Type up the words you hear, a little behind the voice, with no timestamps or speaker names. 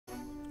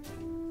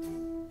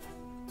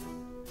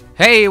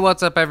Hey,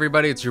 what's up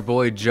everybody? It's your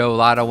boy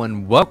Joelato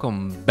and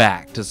welcome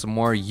back to some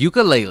more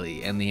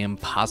Laylee and the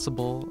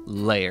Impossible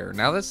Lair.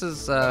 Now this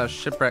is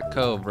Shipwreck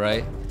Cove,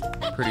 right?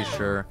 Pretty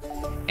sure.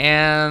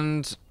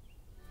 And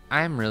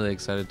I'm really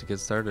excited to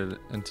get started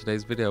in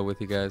today's video with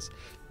you guys.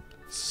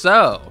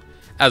 So,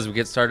 as we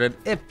get started,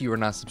 if you are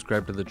not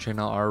subscribed to the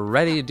channel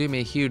already, do me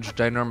a huge,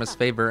 ginormous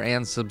favor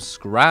and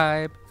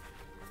subscribe.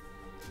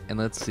 And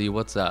let's see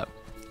what's up.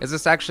 Is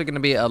this actually going to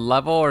be a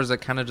level or is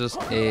it kind of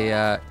just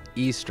a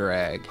Easter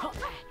egg?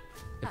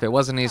 If it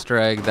was an Easter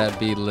egg, that'd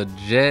be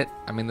legit.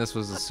 I mean, this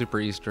was a super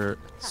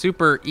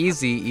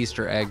easy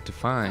Easter egg to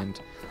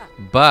find,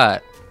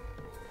 but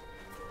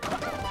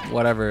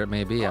whatever it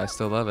may be, I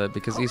still love it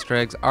because Easter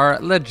eggs are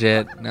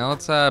legit. Now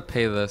let's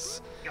pay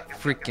this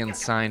freaking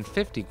sign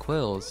 50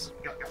 quills.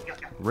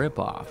 Rip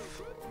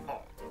off.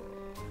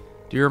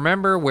 Do you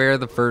remember where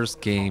the first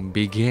game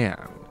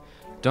began?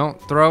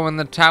 Don't throw in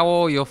the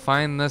towel, you'll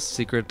find this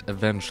secret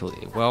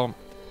eventually. Well,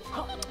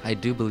 I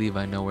do believe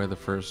I know where the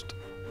first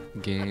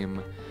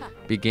game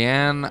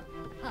began.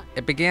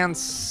 It began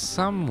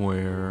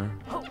somewhere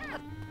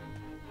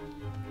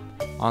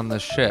on the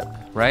ship,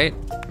 right?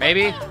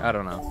 Maybe? I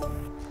don't know.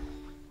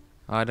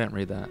 Oh, I didn't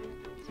read that.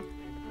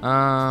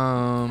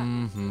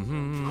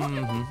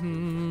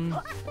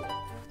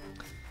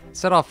 It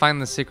said I'll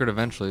find the secret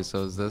eventually,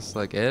 so is this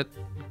like it?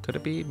 Could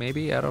it be?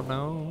 Maybe? I don't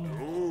know.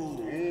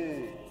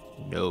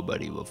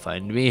 Nobody will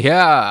find me here.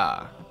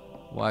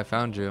 Well, I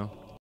found you.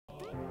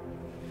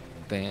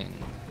 Thing.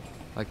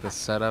 Like the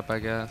setup, I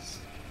guess.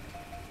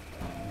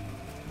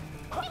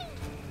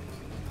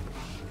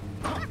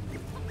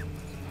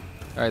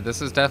 Alright,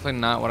 this is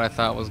definitely not what I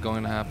thought was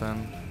going to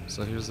happen.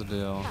 So here's the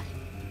deal.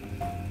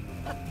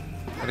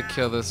 Gotta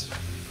kill this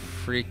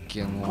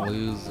freaking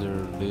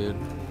loser, dude.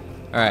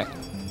 Alright,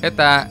 hit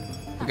that.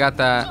 We got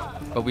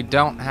that. But we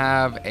don't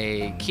have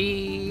a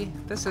key.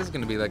 This is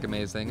gonna be like a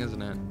maze thing,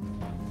 isn't it?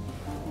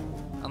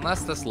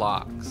 Unless this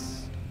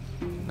locks.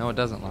 No, it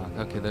doesn't lock.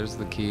 Okay, there's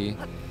the key.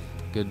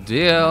 Good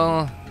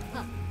deal.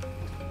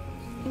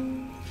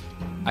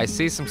 I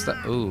see some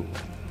stuff. Ooh.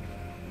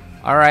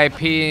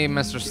 R.I.P.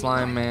 Mr.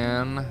 Slime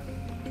Man.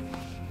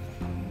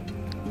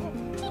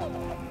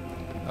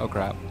 Oh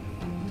crap.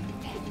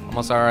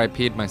 Almost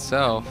R.I.P'd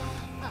myself.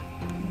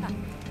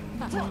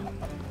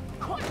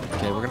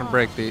 Okay, we're gonna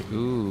break the.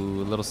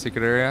 Ooh, a little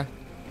secret area.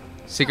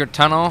 Secret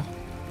tunnel.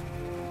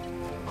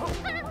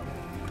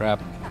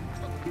 Crap.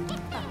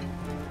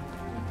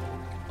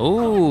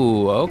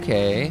 Ooh,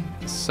 okay.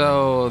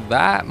 So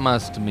that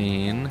must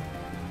mean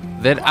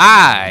that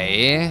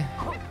I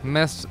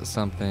missed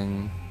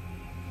something.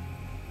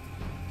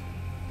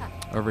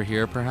 Over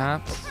here,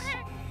 perhaps?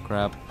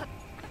 Crap.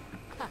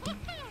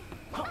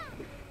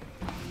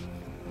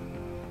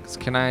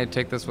 Can I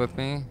take this with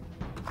me?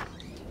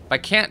 If I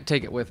can't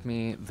take it with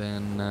me,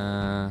 then,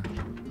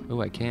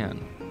 ooh, I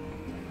can.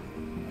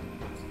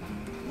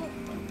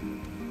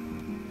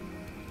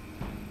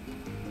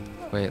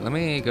 Wait, let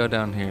me go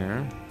down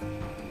here.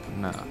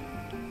 No.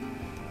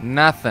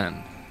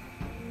 Nothing.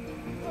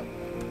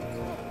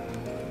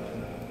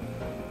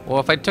 Well,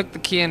 if I took the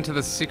key into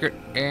the secret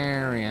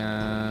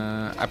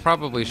area, I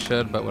probably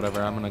should, but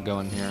whatever, I'm gonna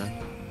go in here.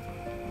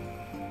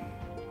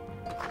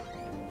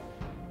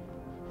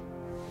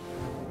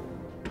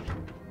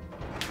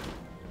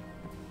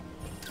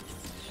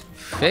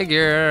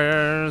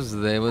 Figures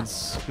they would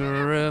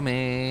screw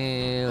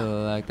me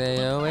like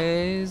they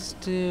always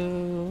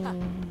do.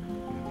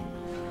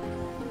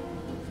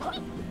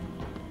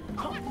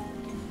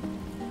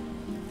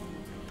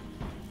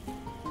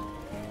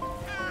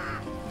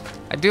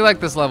 I do like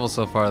this level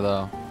so far,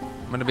 though.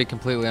 I'm gonna be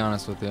completely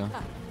honest with you.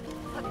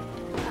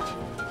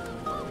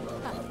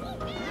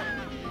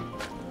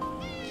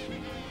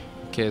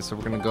 Okay, so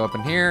we're gonna go up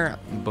in here.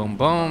 Boom,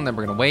 boom. Then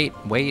we're gonna wait.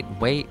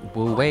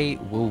 We'll wait.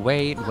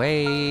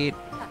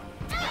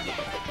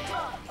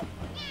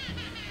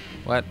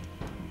 What?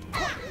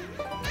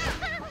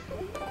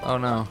 Oh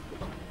no.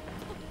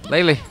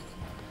 Laylee.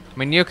 I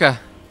mean, Yooka.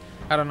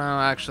 I don't know.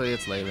 Actually,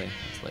 it's Laylee.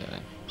 It's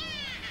Laylee.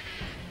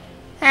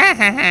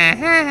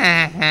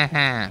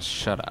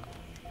 Shut up.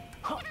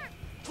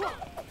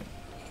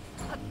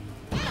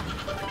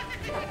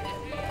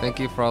 Thank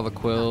you for all the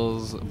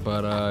quills,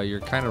 but you're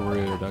kind of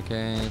rude,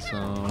 okay?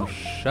 So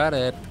shut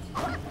it.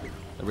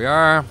 There we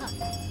are.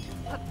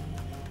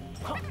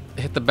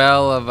 Hit the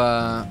bell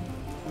of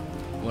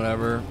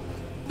whatever.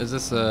 Is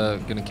this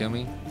gonna kill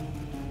me?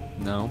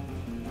 No.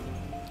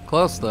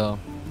 Close though.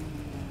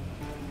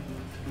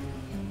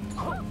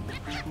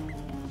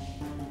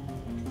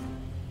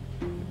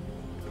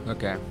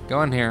 Okay,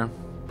 go in here.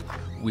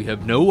 We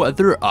have no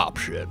other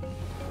option.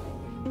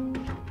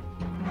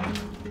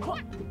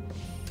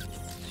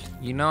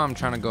 You know I'm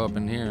trying to go up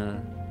in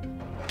here.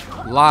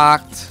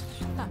 Locked.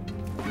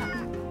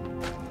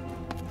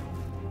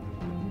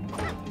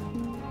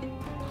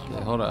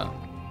 Okay, hold up.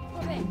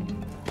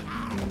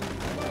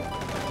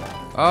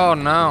 Oh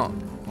no.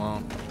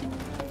 Well.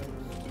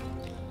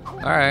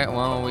 Alright,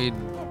 well we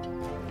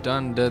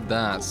done did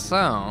that.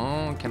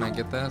 So, can I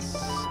get this?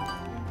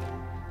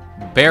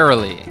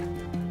 Barely.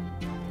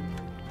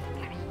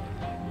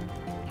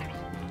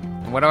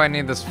 What do I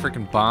need this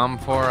freaking bomb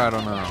for? I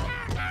don't know.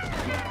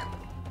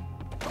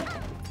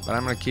 But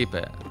I'm gonna keep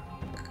it.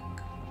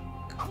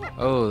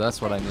 Oh,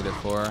 that's what I need it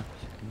for.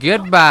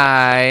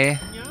 Goodbye,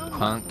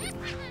 punk.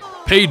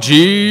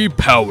 PG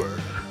power.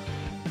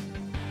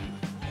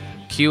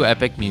 Cue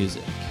epic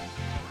music.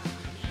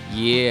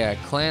 Yeah,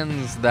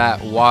 cleanse that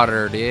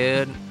water,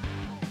 dude.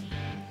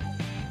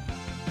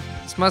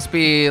 This must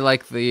be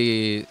like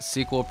the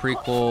sequel,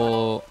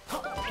 prequel,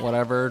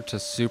 whatever, to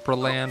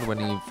Superland when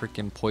he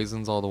freaking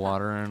poisons all the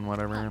water and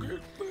whatever.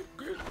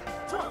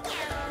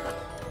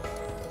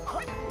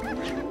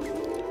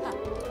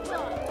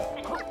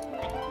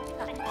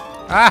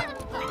 Ah!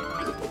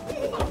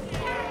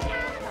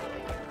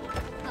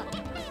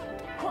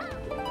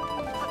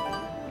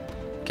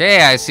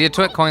 Okay, I see a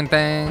Twitcoin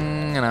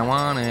thing, and I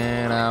want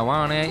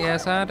it,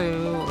 yes I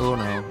do. Oh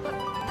no.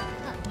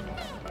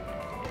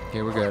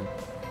 Okay, we're good.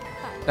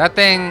 That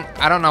thing,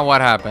 I don't know what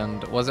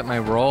happened. Was it my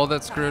roll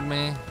that screwed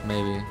me?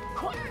 Maybe.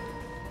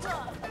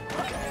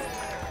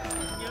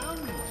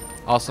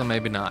 Also,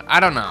 maybe not. I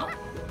don't know.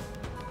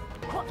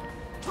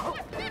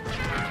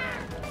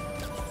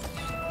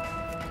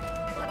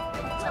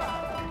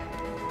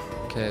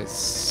 Okay,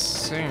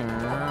 so...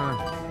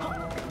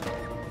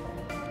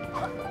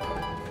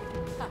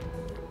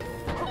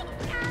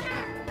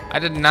 I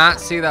did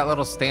not see that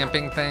little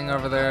stamping thing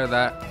over there.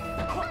 That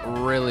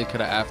really could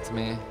have effed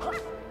me.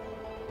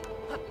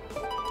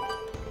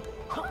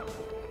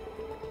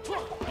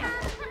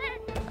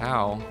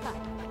 Ow.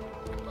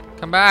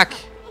 Come back.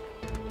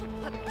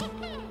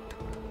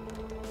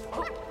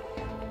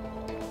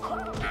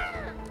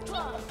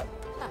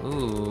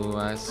 Ooh,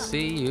 I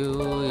see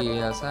you.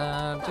 Yes,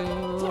 I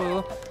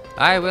do.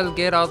 I will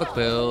get all the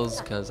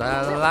quills because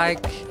I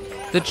like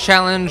the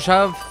challenge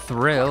of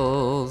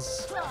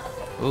thrills.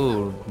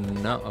 Ooh,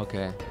 no,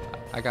 okay.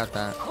 I got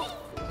that.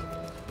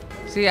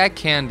 See, I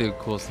can do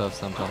cool stuff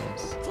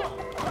sometimes.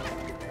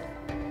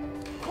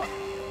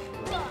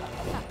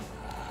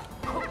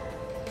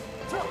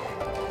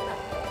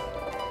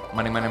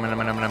 Money, money, money,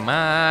 money, money,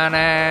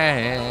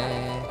 money.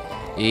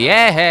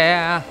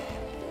 Yeah.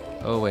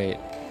 Oh, wait.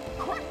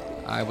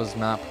 I was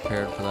not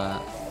prepared for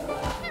that.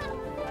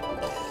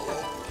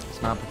 I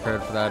was not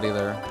prepared for that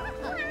either.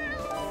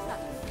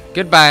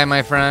 Goodbye,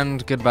 my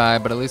friend. Goodbye,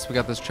 but at least we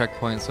got this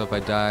checkpoint, so if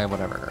I die,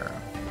 whatever.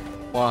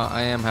 Well,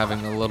 I am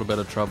having a little bit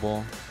of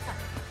trouble.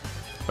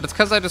 But it's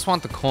because I just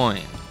want the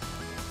coin.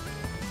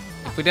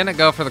 If we didn't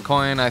go for the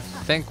coin, I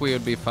think we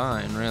would be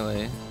fine,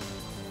 really.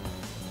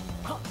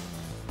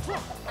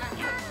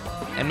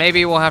 And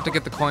maybe we'll have to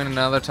get the coin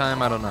another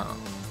time, I don't know.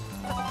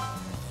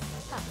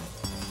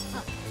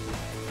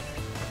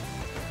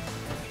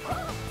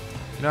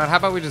 You know what, how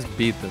about we just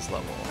beat this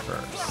level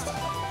first?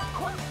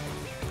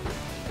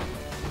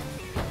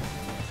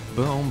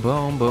 Boom,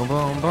 boom, boom,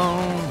 boom,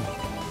 boom.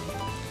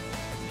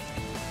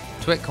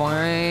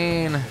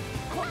 Twitcoin.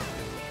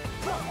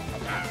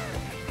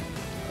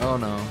 Oh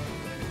no.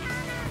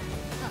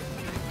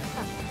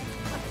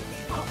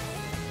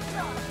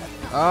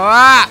 Oh,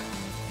 ah!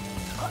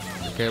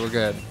 Okay, we're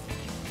good.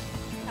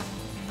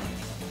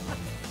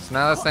 So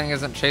now this thing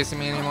isn't chasing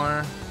me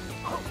anymore.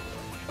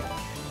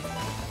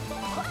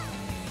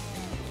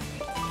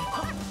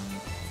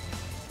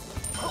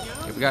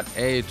 Okay, we got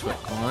a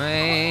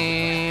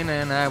Twitcoin,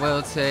 and I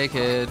will take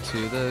it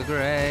to the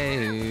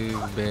grave,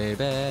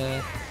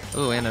 baby.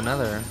 Ooh, and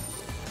another.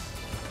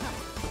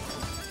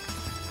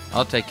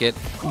 I'll take it.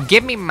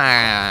 Give me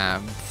my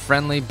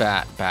friendly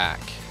bat back.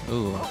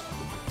 Ooh.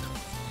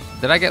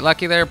 Did I get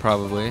lucky there?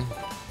 Probably.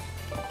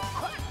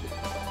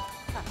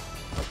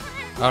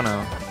 Oh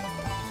no.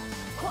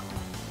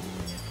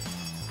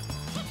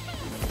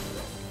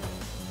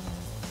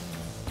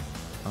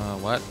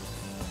 What?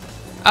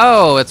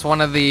 Oh, it's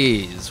one of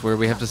these where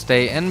we have to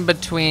stay in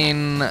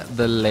between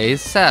the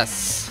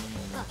laces.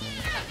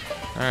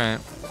 Alright.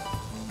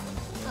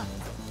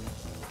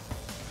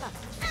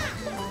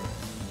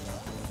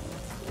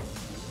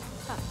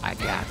 I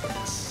got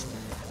this.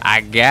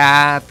 I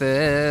got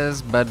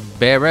this, but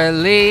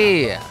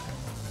barely.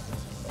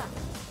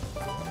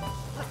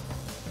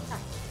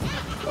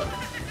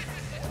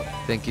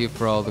 Thank you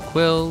for all the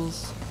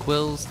quills.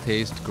 Quills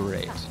taste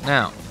great.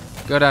 Now,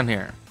 go down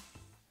here.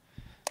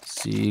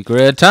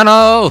 Secret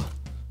tunnel!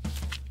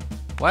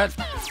 What?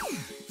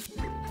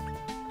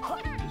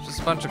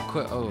 Just a bunch of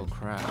oh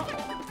crap.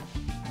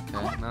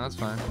 Okay, no, that's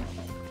fine.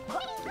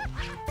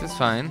 It's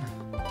fine.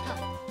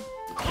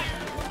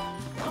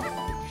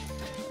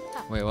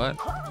 Wait, what?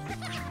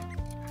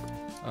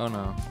 Oh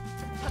no.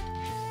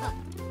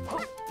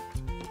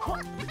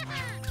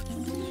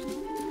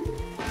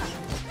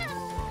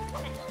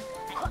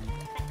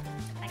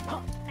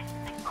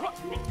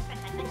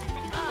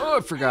 Oh,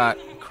 I forgot.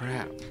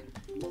 Crap.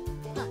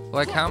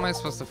 Like, how am I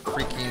supposed to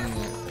freaking...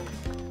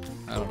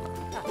 I don't know.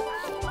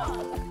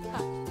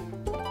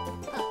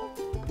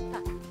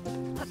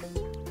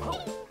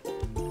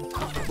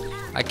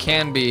 I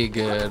can be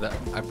good,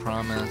 I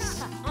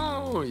promise.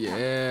 Oh,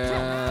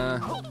 yeah.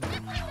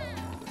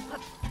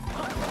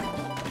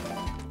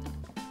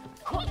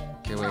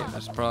 Okay, wait,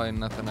 there's probably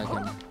nothing I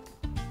can...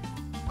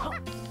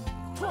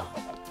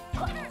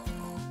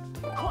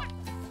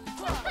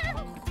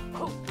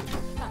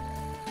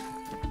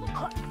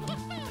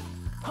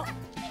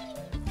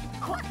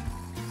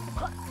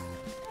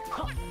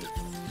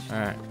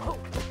 Alright.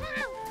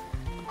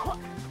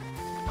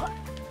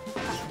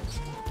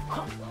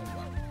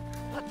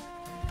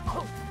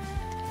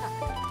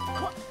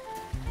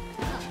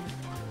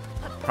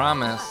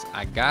 Promise,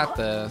 I got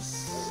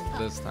this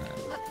time.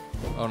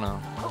 Oh no.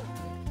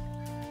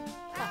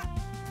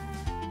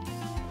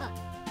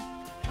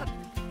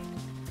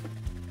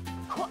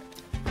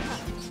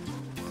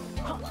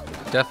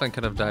 Definitely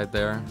could have died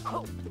there.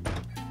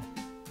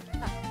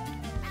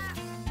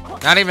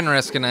 Not even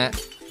risking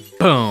it.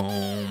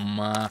 Boom.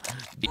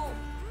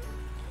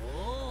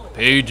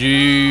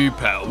 PG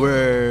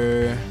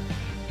Power.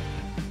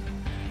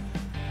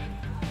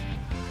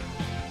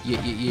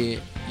 Yeah.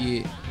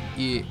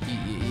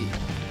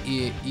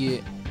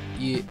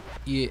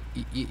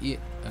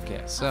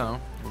 Okay, so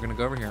we're gonna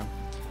go over here.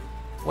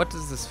 What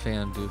does this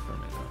fan do for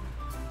me though?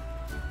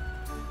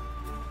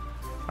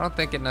 I don't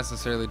think it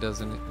necessarily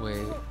does any.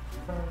 Wait.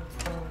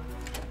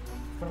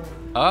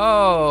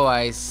 Oh,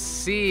 I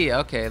see.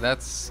 Okay,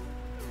 that's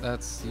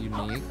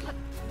unique.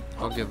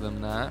 I'll give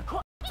them that.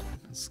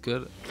 That's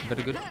good.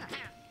 Very good.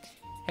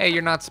 Hey,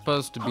 you're not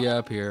supposed to be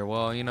up here.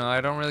 Well, you know,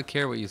 I don't really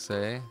care what you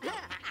say.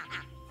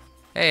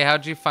 Hey,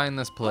 how'd you find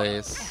this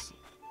place?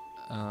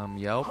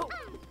 Yelp?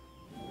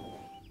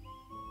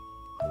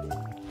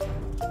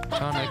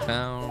 Tonic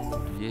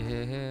found.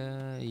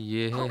 Yeah.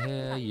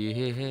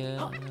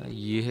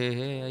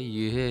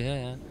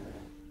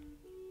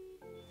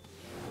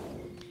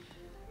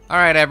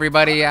 Alright,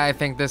 everybody, I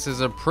think this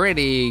is a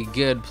pretty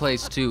good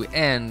place to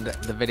end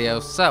the video.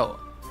 So,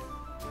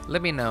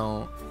 let me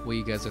know what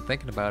you guys are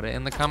thinking about it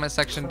in the comment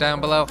section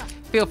down below.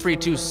 Feel free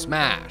to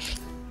smash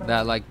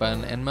that like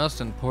button, and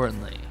most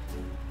importantly,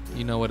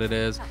 you know what it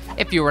is.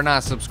 If you are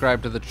not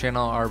subscribed to the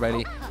channel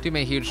already, do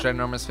me a huge,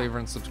 ginormous favor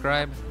and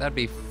subscribe. That'd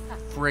be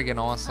friggin'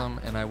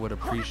 awesome, and I would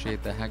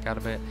appreciate the heck out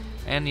of it.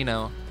 And you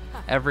know,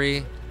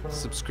 every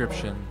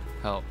subscription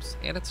helps,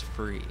 and it's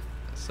free.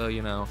 So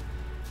you know,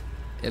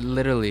 it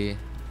literally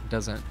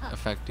doesn't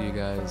affect you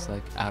guys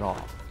like at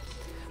all.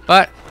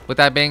 But with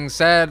that being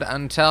said,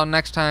 until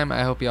next time,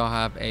 I hope y'all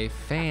have a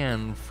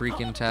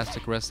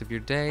fan-freaking-tastic rest of your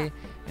day,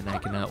 and I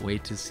cannot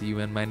wait to see you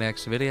in my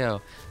next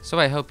video. So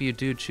I hope you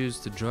do choose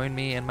to join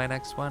me in my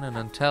next one, and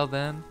until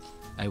then,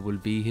 I will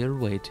be here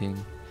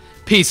waiting.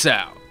 Peace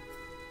out!